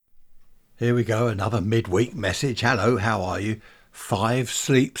Here we go, another midweek message. Hello, how are you? 5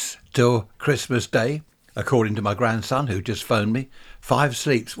 sleeps till Christmas Day, according to my grandson who just phoned me. 5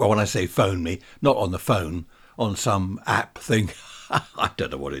 sleeps. Well, when I say phone me, not on the phone, on some app thing. I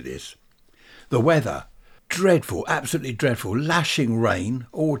don't know what it is. The weather, dreadful, absolutely dreadful. Lashing rain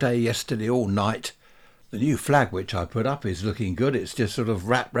all day yesterday, all night. The new flag which I put up is looking good. It's just sort of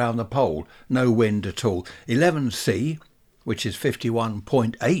wrapped round the pole. No wind at all. 11C, which is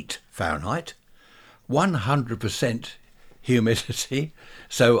 51.8 Fahrenheit. 100% humidity.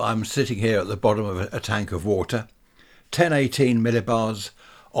 So I'm sitting here at the bottom of a tank of water. 1018 millibars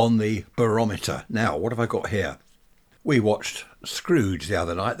on the barometer. Now, what have I got here? We watched Scrooge the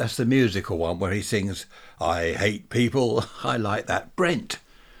other night. That's the musical one where he sings, "I hate people." I like that. Brent,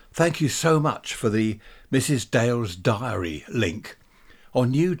 thank you so much for the Mrs. Dale's Diary link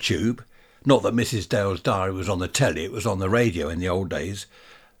on YouTube. Not that Mrs. Dale's Diary was on the telly, it was on the radio in the old days.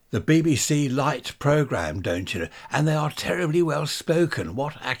 The BBC Light programme, don't you know? And they are terribly well spoken.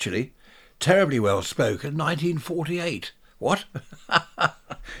 What, actually? Terribly well spoken, 1948. What?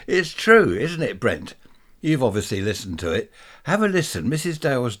 It's true, isn't it, Brent? You've obviously listened to it. Have a listen. Mrs.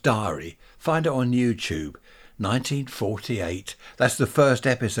 Dale's Diary. Find it on YouTube. 1948. That's the first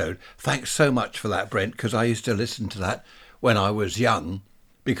episode. Thanks so much for that, Brent, because I used to listen to that when I was young,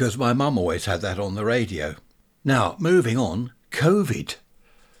 because my mum always had that on the radio. Now, moving on, COVID.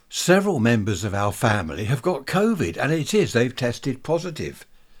 Several members of our family have got COVID, and they've tested positive.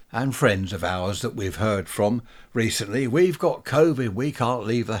 And friends of ours that we've heard from recently, we've got COVID, we can't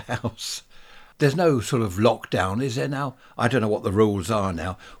leave the house. There's no sort of lockdown, is there now? I don't know what the rules are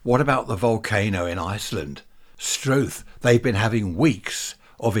now. What about the volcano in Iceland? Struth, they've been having weeks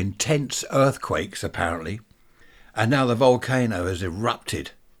of intense earthquakes, apparently. And now the volcano has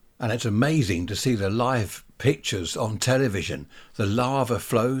erupted. And it's amazing to see the live pictures on television. The lava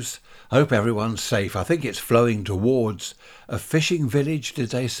flows. I hope everyone's safe. I think it's flowing towards a fishing village, did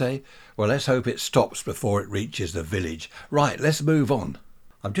they say? Well, let's hope it stops before it reaches the village. Right, let's move on.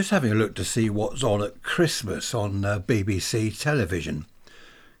 I'm just having a look to see what's on at Christmas on BBC television.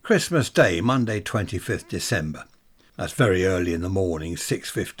 Christmas Day, Monday 25th December. That's very early in the morning,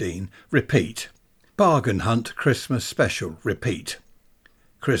 6:15. Repeat. Bargain Hunt Christmas Special. Repeat.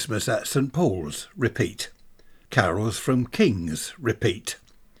 Christmas at St Paul's. Repeat. Carols from King's. Repeat.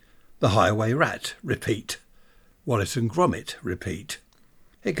 The Highway Rat. Repeat. Wallace and Gromit. Repeat.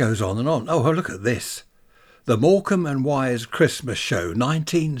 It goes on and on. Oh, look at this. The Morecambe and Wise Christmas Show,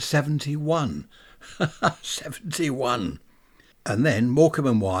 1971. 71. And then Morecambe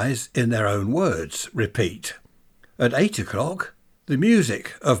and Wise in their own words. Repeat. At 8 o'clock, the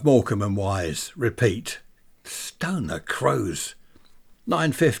music of Morecambe and Wise. Repeat. Stone the crows.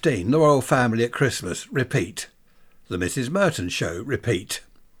 9:15, the Royal Family at Christmas. Repeat. The Mrs. Merton Show. Repeat.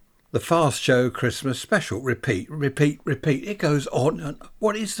 The Fast Show Christmas Special. Repeat, repeat, repeat. It goes on and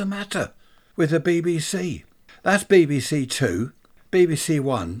what is the matter with the BBC? That's BBC 2. BBC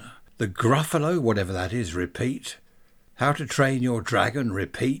 1. The Gruffalo, whatever that is. Repeat. How to Train Your Dragon.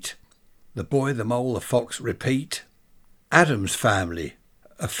 Repeat. The Boy, the Mole, the Fox. Repeat. Addams Family,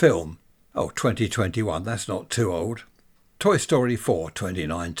 a film. 2021, that's not too old. Toy Story 4,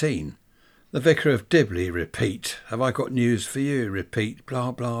 2019. The Vicar of Dibley. Repeat. Have I got news for you? Repeat.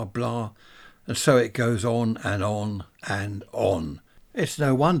 Blah, blah, blah. And so it goes on and on and on. It's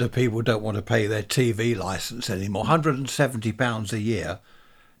no wonder people don't want to pay their TV licence anymore. £170 a year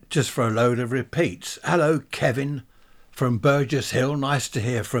just for a load of repeats. Hello, Kevin from Burgess Hill. Nice to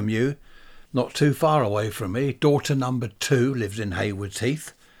hear from you. Not too far away from me. Daughter number 2 lives in Haywards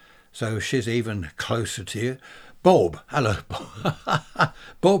Heath, so she's even closer to you. Bob, hello.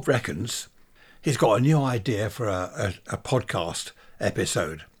 Bob reckons he's got a new idea for a podcast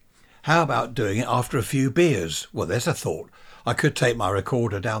episode. How about doing it after a few beers? Well, there's a thought. I could take my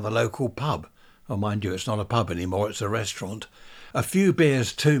recorder down the local pub. Oh, mind you, it's not a pub anymore, it's a restaurant. A few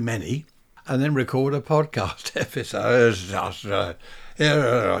beers too many, and then record a podcast episode.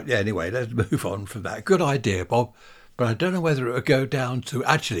 Anyway, let's move on from that. Good idea, Bob. But I don't know whether it would go down to...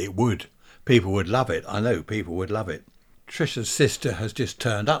 Actually, it would. People would love it. I know people would love it. Trisha's sister has just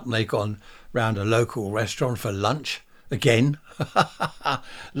turned up and they've gone round a local restaurant for lunch. Again.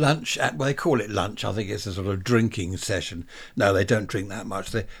 Lunch. They call it lunch. I think it's a sort of drinking session. No, they don't drink that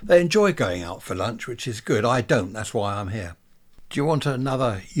much. They enjoy going out for lunch, which is good. I don't. That's why I'm here. Do you want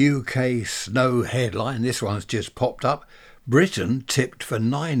another UK snow headline? This one's just popped up. Briton tipped for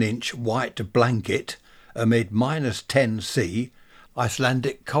 9-inch white blanket amid -10°C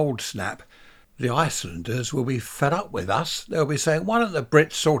Icelandic cold snap. The Icelanders will be fed up with us. They'll be saying, why don't the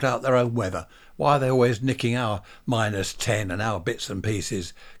Brits sort out their own weather? Why are they always nicking our -10 and our bits and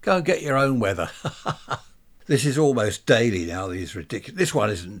pieces? Go and get your own weather. This is almost daily now, these ridiculous... This one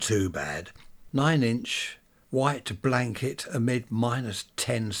isn't too bad. 9-inch white blanket amid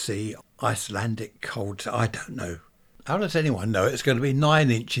 -10°C Icelandic cold... I don't know. How does anyone know it's going to be 9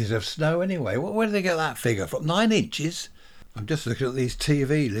 inches of snow anyway? Where do they get that figure from? 9 inches? I'm just looking at these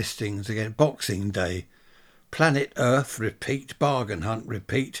TV listings again. Boxing Day. Planet Earth, repeat. Bargain Hunt,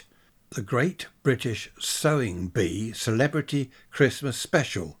 repeat. The Great British Sewing Bee Celebrity Christmas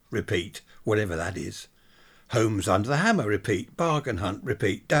Special, repeat. Whatever that is. Homes Under the Hammer, repeat. Bargain Hunt,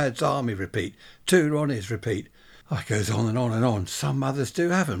 repeat. Dad's Army, repeat. Two Ronnies, repeat. Oh, it goes on and on and on. Some mothers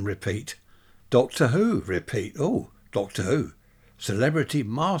do have them, repeat. Doctor Who, repeat. Oh, Doctor Who. Celebrity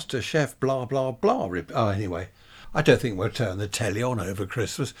Master Chef, blah, blah, blah. Oh, anyway, I don't think we'll turn the telly on over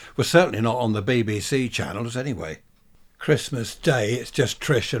Christmas. We're certainly not on the BBC channels anyway. Christmas Day, it's just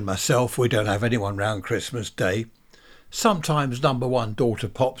Trish and myself. We don't have anyone round Christmas Day. Sometimes number one daughter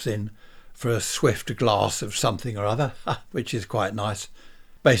pops in for a swift glass of something or other, which is quite nice.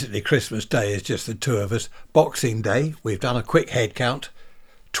 Basically, Christmas Day is just the two of us. Boxing Day, we've done a quick head count.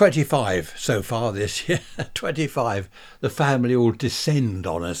 25 so far this year. 25. The family all descend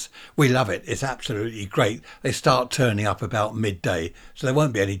on us. We love it. It's absolutely great. They start turning up about midday, so there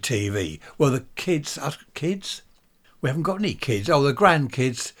won't be any TV. Well, the kids... Kids? We haven't got any kids. Oh, the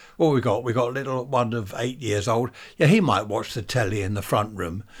grandkids. What we got? We got a little one of 8 years old. Yeah, he might watch the telly in the front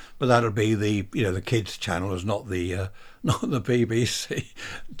room, but that'll be the kids' channel, is not the BBC.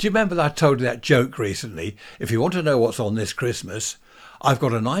 Do you remember that I told you that joke recently? If you want to know what's on this Christmas, I've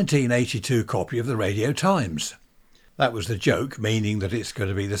got a 1982 copy of the Radio Times. That was the joke, meaning that it's going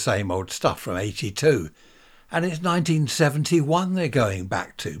to be the same old stuff from 82. And it's 1971 they're going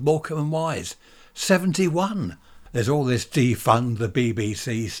back to. Morecambe and Wise. 71. There's all this defund the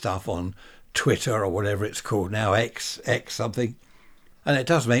BBC stuff on Twitter or whatever it's called now, X something. And it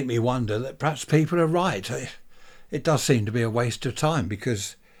does make me wonder that perhaps people are right. It does seem to be a waste of time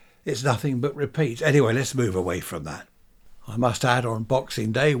because it's nothing but repeats. Anyway, let's move away from that. I must add, on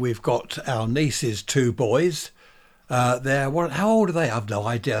Boxing Day, we've got our niece's two boys. How old are they? I've no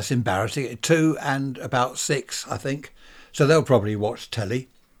idea. That's embarrassing. 2 and about 6, I think. So they'll probably watch telly.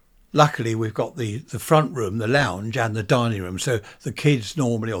 Luckily, we've got the front room, the lounge and the dining room. So the kids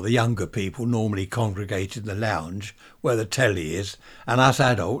normally, or the younger people, normally congregate in the lounge where the telly is. And us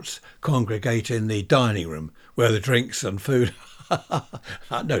adults congregate in the dining room where the drinks and food...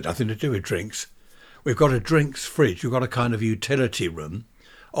 No, nothing to do with drinks. We've got a drinks fridge. We've got a kind of utility room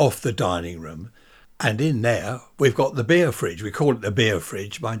off the dining room. And in there, we've got the beer fridge. We call it the beer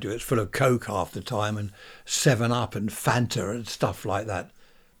fridge. Mind you, it's full of Coke half the time and 7-Up and Fanta and stuff like that.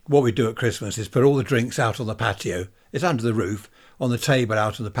 What we do at Christmas is put all the drinks out on the patio. It's under the roof, on the table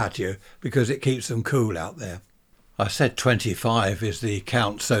out on the patio, because it keeps them cool out there. I said 25 is the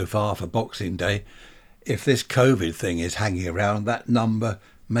count so far for Boxing Day. If this COVID thing is hanging around, that number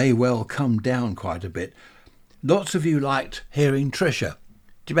may well come down quite a bit. Lots of you liked hearing Trisha.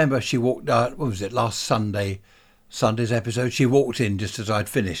 Do you remember she walked out, what was it, last Sunday's episode? She walked in just as I'd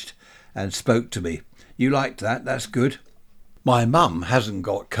finished and spoke to me. You liked that? That's good. My mum hasn't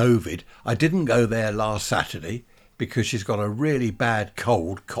got COVID. I didn't go there last Saturday because she's got a really bad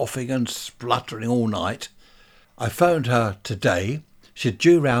cold, coughing and spluttering all night. I phoned her today. She's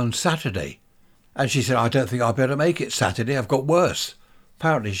due round Saturday. And she said, I don't think I better make it Saturday. I've got worse.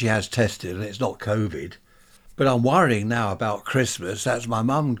 Apparently she has tested and it's not COVID. But I'm worrying now about Christmas. That's my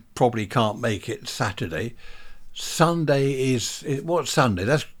mum probably can't make it Saturday. Sunday is... What's Sunday?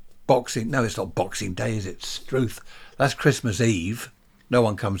 That's Boxing... No, it's not Boxing Day, is it? Struth. That's Christmas Eve. No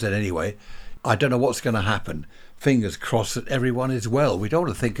one comes in anyway. I don't know what's going to happen. Fingers crossed that everyone is well. We don't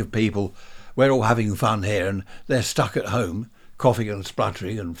want to think of people... We're all having fun here and they're stuck at home, coughing and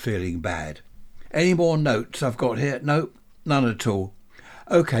spluttering and feeling bad. Any more notes I've got here? Nope, none at all.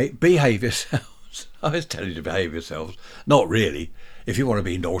 OK, behave yourselves. I was telling you to behave yourselves. Not really. If you want to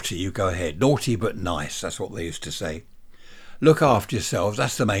be naughty, you go ahead. Naughty but nice, that's what they used to say. Look after yourselves,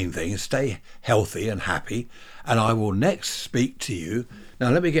 that's the main thing. Stay healthy and happy. And I will next speak to you.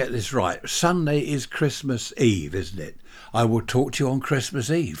 Now, let me get this right. Sunday is Christmas Eve, isn't it? I will talk to you on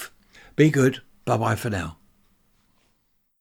Christmas Eve. Be good. Bye-bye for now.